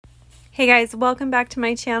Hey guys, welcome back to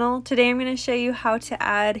my channel. Today I'm going to show you how to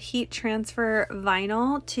add heat transfer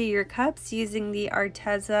vinyl to your cups using the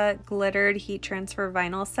Arteza glittered heat transfer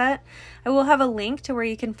vinyl set. I will have a link to where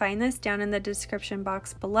you can find this down in the description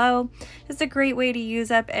box below. It's a great way to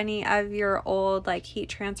use up any of your old heat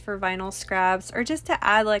transfer vinyl scraps, or just to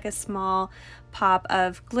add a small pop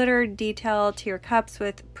of glittered detail to your cups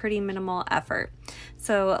with pretty minimal effort.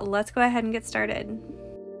 So let's go ahead and get started.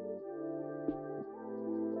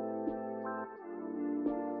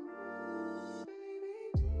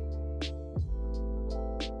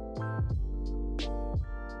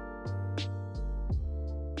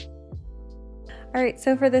 Alright,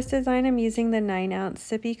 so for this design I'm using the 9-ounce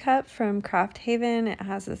sippy cup from Craft Haven. It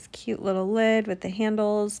has this cute little lid with the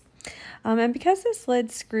handles. And because this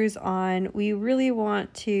lid screws on, we really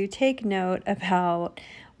want to take note about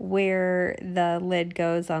where the lid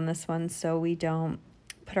goes on this one so we don't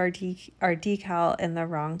put our decal in the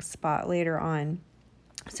wrong spot later on.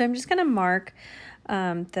 So I'm just going to mark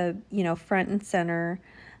the front and center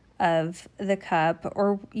of the cup,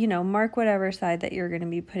 or mark whatever side that you're going to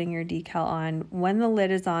be putting your decal on when the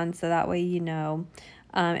lid is on, so that way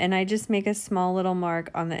and I just make a small little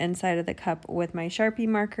mark on the inside of the cup with my Sharpie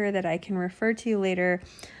marker that I can refer to later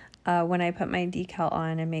when I put my decal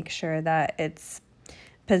on, and make sure that it's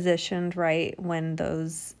positioned right when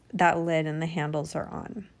that lid and the handles are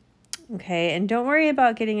on. Okay, and don't worry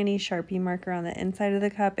about getting any Sharpie marker on the inside of the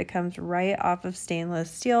cup. It comes right off of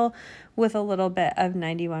stainless steel with a little bit of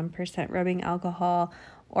 91% rubbing alcohol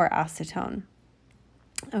or acetone.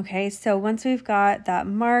 Okay, so once we've got that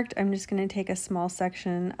marked, I'm just going to take a small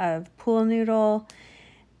section of pool noodle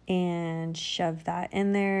and shove that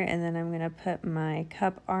in there, and then I'm going to put my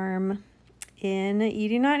cup arm in. You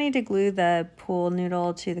do not need to glue the pool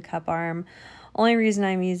noodle to the cup arm. Only reason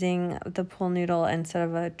I'm using the pool noodle instead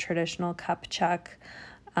of a traditional cup chuck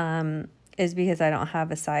is because I don't have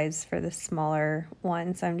a size for the smaller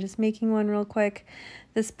one, so I'm just making one real quick.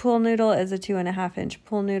 This pool noodle is a 2.5-inch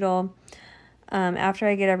pool noodle. After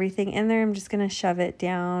I get everything in there, I'm just going to shove it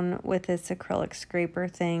down with this acrylic scraper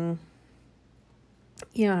thing.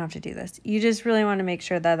 You don't have to do this. You just really want to make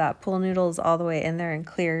sure that that pool noodle is all the way in there and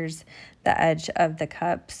clears the edge of the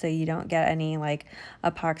cup, so you don't get any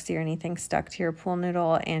epoxy or anything stuck to your pool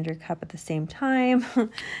noodle and your cup at the same time,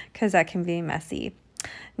 because that can be messy.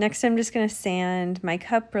 Next, I'm just going to sand my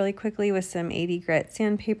cup really quickly with some 80 grit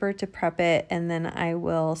sandpaper to prep it, and then I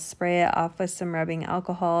will spray it off with some rubbing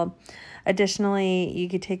alcohol. Additionally, you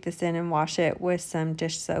could take this in and wash it with some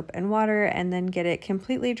dish soap and water, and then get it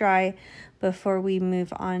completely dry before we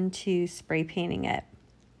move on to spray painting it.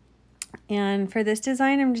 And for this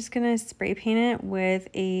design, I'm just going to spray paint it with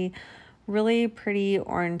a really pretty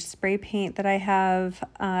orange spray paint that I have.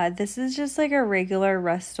 This is just a regular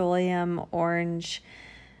Rust-Oleum orange.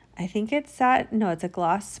 I think it's it's a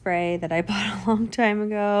gloss spray that I bought a long time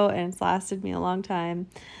ago, and it's lasted me a long time.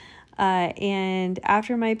 And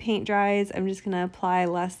after my paint dries, I'm just going to apply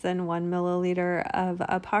less than 1 milliliter of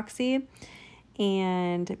epoxy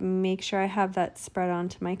and make sure I have that spread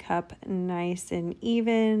onto my cup nice and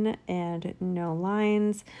even and no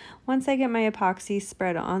lines. Once I get my epoxy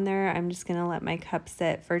spread on there, I'm just going to let my cup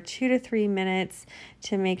sit for 2 to 3 minutes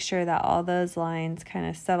to make sure that all those lines kind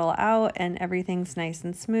of settle out and everything's nice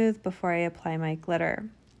and smooth before I apply my glitter.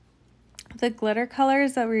 The glitter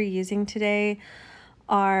colors that we're using today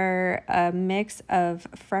are a mix of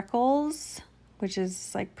Freckles, which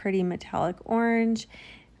is pretty metallic orange,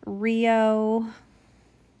 Rio,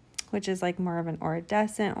 which is more of an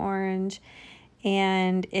iridescent orange,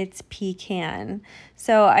 and it's pecan.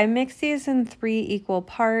 So I mix these in 3 equal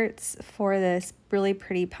parts for this really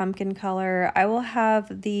pretty pumpkin color. I will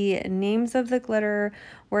have the names of the glitter,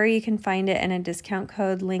 where you can find it, and a discount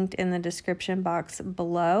code linked in the description box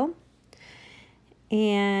below.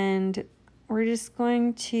 And we're just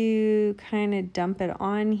going to kind of dump it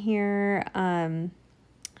on here.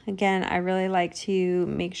 Again, I really like to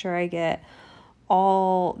make sure I get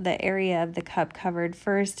all the area of the cup covered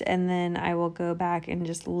first, and then I will go back and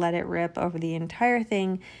just let it rip over the entire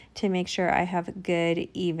thing to make sure I have good,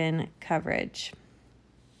 even coverage.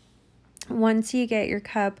 Once you get your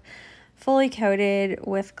cup fully coated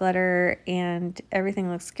with glitter and everything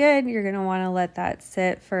looks good, you're going to want to let that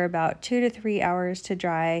sit for about 2 to 3 hours to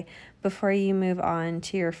dry before you move on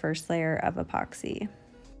to your first layer of epoxy.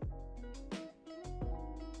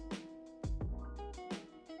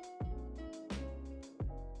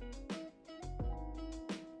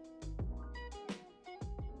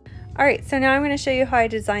 Alright, so now I'm going to show you how I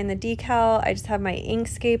designed the decal. I just have my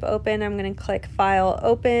Inkscape open. I'm going to click File,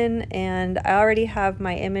 Open, and I already have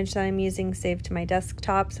my image that I'm using saved to my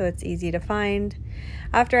desktop, so it's easy to find.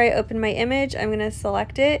 After I open my image, I'm going to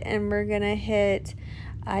select it and we're going to hit,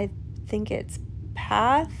 I think it's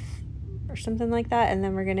path or something like that, and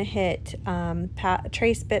then we're going to hit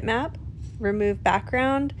trace bitmap, remove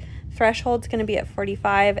background. Threshold's going to be at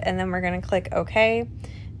 45, and then we're going to click OK.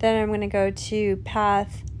 Then I'm going to go to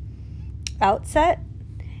path outset,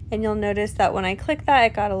 and you'll notice that when I click that,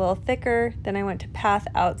 it got a little thicker. Then I went to path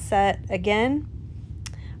outset again.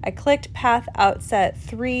 I clicked path outset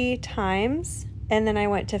 3 times, and then I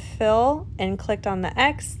went to fill and clicked on the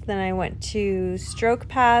X. Then I went to stroke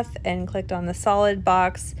path and clicked on the solid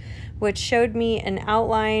box, which showed me an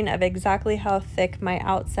outline of exactly how thick my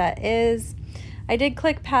outset is. I did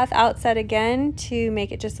click path outset again to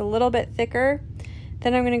make it just a little bit thicker.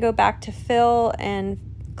 Then I'm going to go back to fill and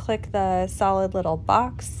click the solid little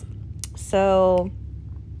box. So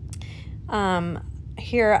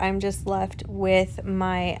here I'm just left with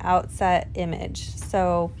my outset image.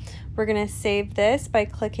 So we're going to save this by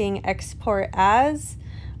clicking export as.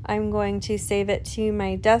 I'm going to save it to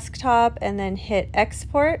my desktop and then hit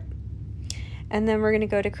export. And then we're going to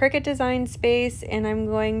go to Cricut Design Space, and I'm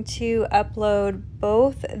going to upload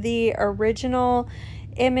both the original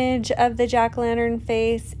image of the jack-o'-lantern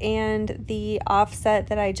face and the offset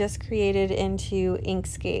that I just created into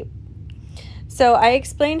Inkscape. So I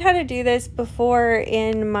explained how to do this before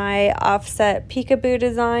in my offset peekaboo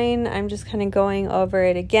design. I'm just kind of going over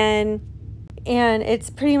it again. And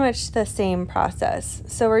it's pretty much the same process.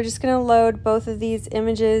 So we're just going to load both of these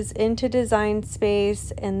images into Design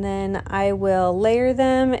Space, and then I will layer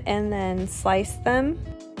them and then slice them.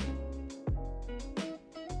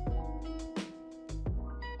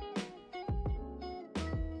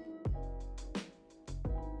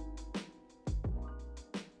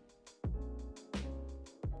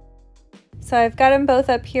 So I've got them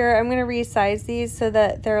both up here. I'm going to resize these so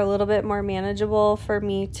that they're a little bit more manageable for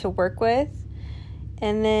me to work with.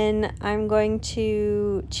 And then I'm going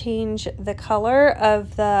to change the color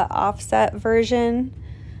of the offset version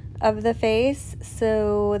of the face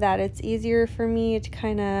so that it's easier for me to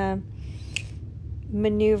kind of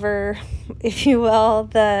maneuver, if you will,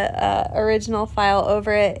 the original file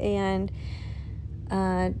over it, and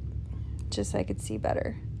just so I could see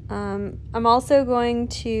better. I'm also going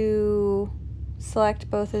to select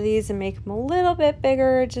both of these and make them a little bit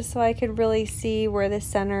bigger just so I could really see where the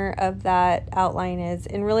center of that outline is.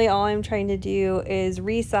 And really all I'm trying to do is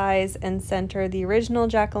resize and center the original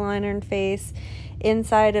jack-o'-lantern face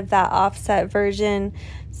inside of that offset version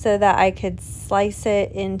so that I could slice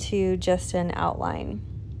it into just an outline.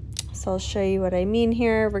 So I'll show you what I mean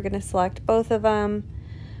here. We're going to select both of them.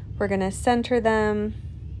 We're going to center them.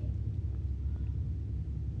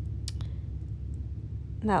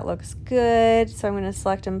 That looks good. So I'm going to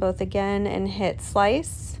select them both again and hit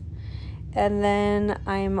slice. And then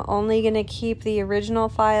I'm only going to keep the original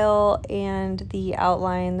file and the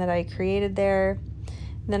outline that I created there.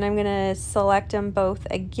 Then I'm going to select them both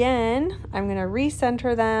again. I'm going to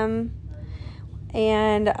recenter them,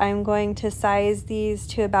 and I'm going to size these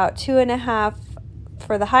to about 2.5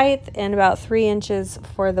 for the height and about 3 inches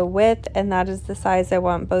for the width, and that is the size I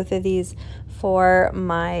want both of these for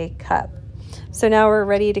my cup. So now we're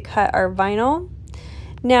ready to cut our vinyl.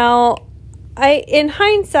 Now, in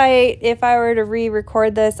hindsight, if I were to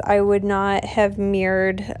re-record this, I would not have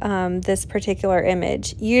mirrored this particular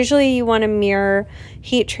image. Usually you want to mirror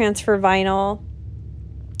heat transfer vinyl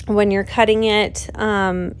when you're cutting it,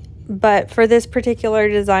 but for this particular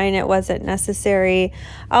design, it wasn't necessary.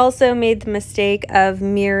 I also made the mistake of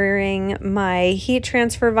mirroring my heat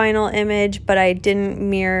transfer vinyl image, but I didn't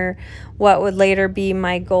mirror what would later be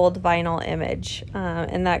my gold vinyl image,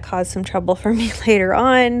 and that caused some trouble for me later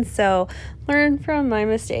on, so learn from my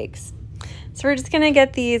mistakes. So we're just going to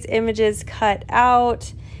get these images cut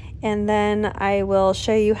out, and then I will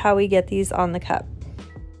show you how we get these on the cup.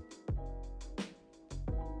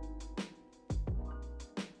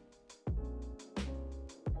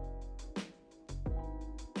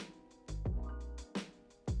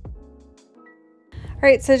 All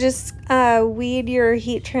right, so just weed your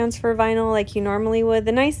heat transfer vinyl like you normally would.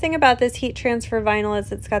 The nice thing about this heat transfer vinyl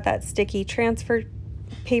is it's got that sticky transfer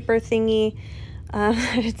paper thingy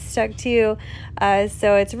that it's stuck to,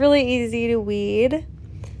 so it's really easy to weed.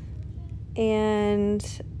 And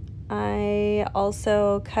I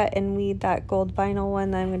also cut and weed that gold vinyl one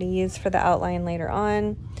that I'm going to use for the outline later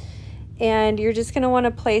on. And you're just going to want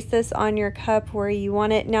to place this on your cup where you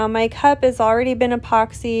want it. Now my cup has already been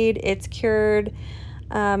epoxied, it's cured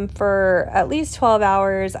for at least 12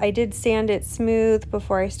 hours. I did sand it smooth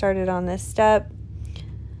before I started on this step.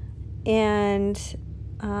 And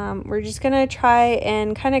we're just going to try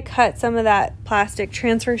and kind of cut some of that plastic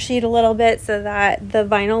transfer sheet a little bit so that the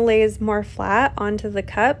vinyl lays more flat onto the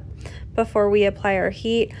cup before we apply our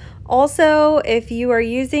heat. Also, if you are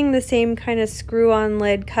using the same kind of screw-on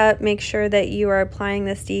lid cup, make sure that you are applying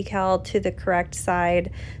this decal to the correct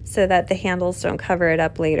side so that the handles don't cover it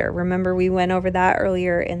up later. Remember, we went over that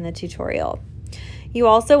earlier in the tutorial. You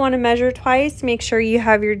also want to measure twice. Make sure you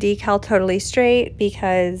have your decal totally straight,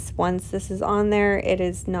 because once this is on there, it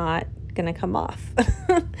is not going to come off.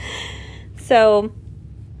 So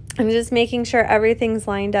I'm just making sure everything's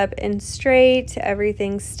lined up and straight,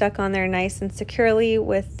 everything's stuck on there nice and securely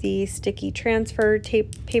with the sticky transfer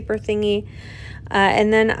tape paper thingy.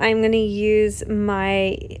 And then I'm going to use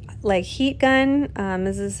my heat gun.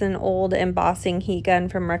 This is an old embossing heat gun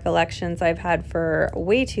from Recollections I've had for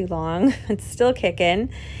way too long. It's still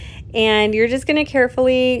kicking. And you're just going to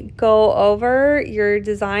carefully go over your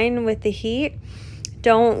design with the heat.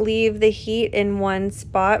 Don't leave the heat in one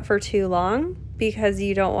spot for too long, because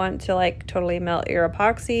you don't want to totally melt your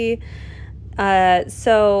epoxy.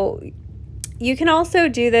 So you can also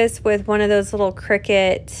do this with one of those little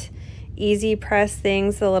Cricut easy press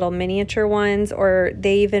things, the little miniature ones, or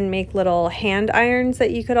they even make little hand irons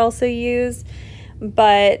that you could also use.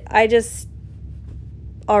 But I just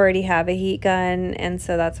already have a heat gun, and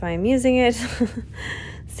so that's why I'm using it.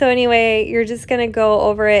 So anyway, you're just going to go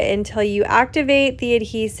over it until you activate the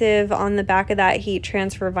adhesive on the back of that heat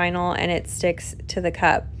transfer vinyl and it sticks to the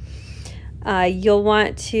cup. You'll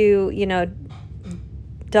want to,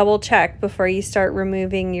 double check before you start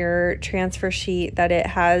removing your transfer sheet that it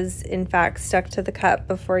has in fact stuck to the cup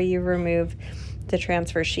before you remove the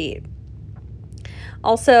transfer sheet.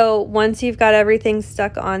 Also, once you've got everything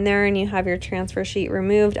stuck on there and you have your transfer sheet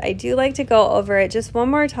removed, I do like to go over it just one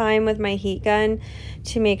more time with my heat gun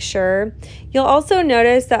to make sure. You'll also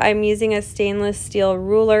notice that I'm using a stainless steel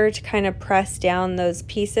ruler to kind of press down those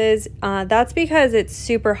pieces. That's because it's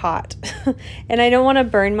super hot and I don't want to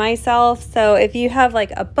burn myself. So if you have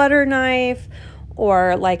a butter knife,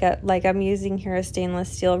 or like I'm using here, a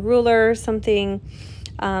stainless steel ruler, something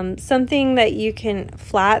that you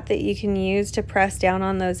can use to press down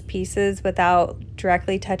on those pieces without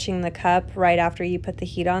directly touching the cup right after you put the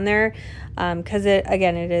heat on there, because it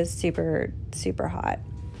is super hot.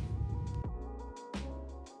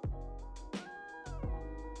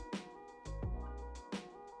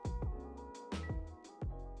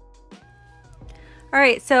 All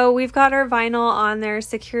right, so we've got our vinyl on there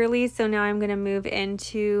securely, so now I'm going to move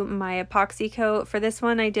into my epoxy coat. For this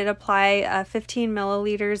one, I did apply 15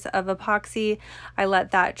 milliliters of epoxy. I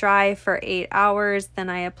let that dry for 8 hours. Then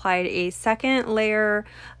I applied a second layer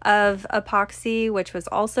of epoxy, which was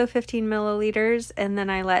also 15 milliliters, and then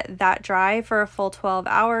I let that dry for a full 12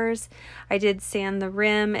 hours. I did sand the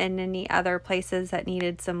rim and any other places that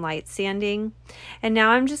needed some light sanding. And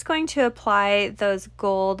now I'm just going to apply those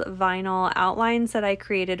gold vinyl outlines that I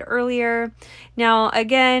created earlier. Now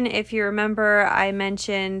again, if you remember, I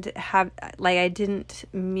mentioned I didn't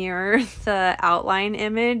mirror the outline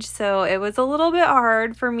image, so it was a little bit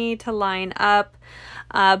hard for me to line up.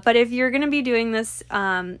 But if you're going to be doing this,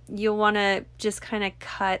 you'll want to just kind of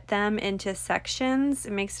cut them into sections.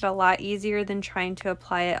 It makes it a lot easier than trying to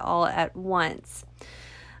apply it all at once.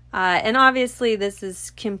 And obviously this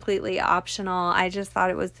is completely optional. I just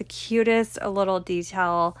thought it was the cutest little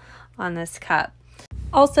detail on this cup.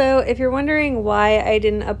 Also, if you're wondering why I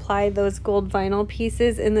didn't apply those gold vinyl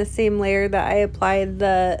pieces in the same layer that I applied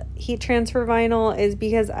the heat transfer vinyl, is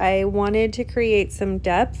because I wanted to create some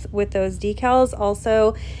depth with those decals.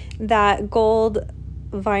 Also, that gold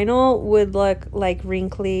vinyl would look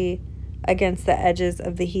wrinkly against the edges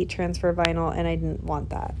of the heat transfer vinyl, and I didn't want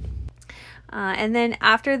that. And then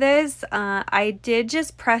after this, I did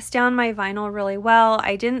just press down my vinyl really well.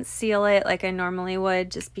 I didn't seal it like I normally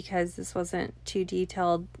would, just because this wasn't too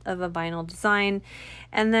detailed of a vinyl design.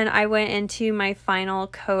 And then I went into my final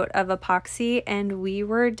coat of epoxy and we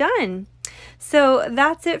were done. So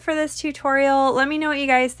that's it for this tutorial. Let me know what you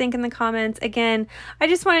guys think in the comments. Again, I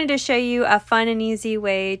just wanted to show you a fun and easy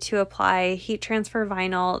way to apply heat transfer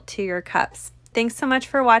vinyl to your cups. Thanks so much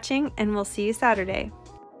for watching, and we'll see you Saturday.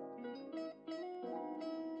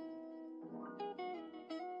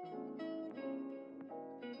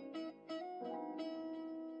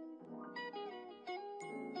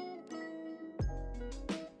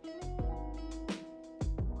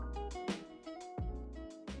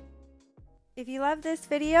 If you love this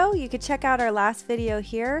video, you could check out our last video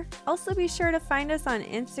here. Also be sure to find us on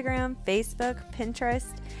Instagram, Facebook,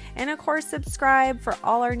 Pinterest, and of course subscribe for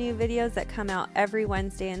all our new videos that come out every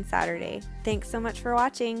Wednesday and Saturday. Thanks so much for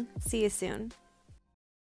watching. See you soon.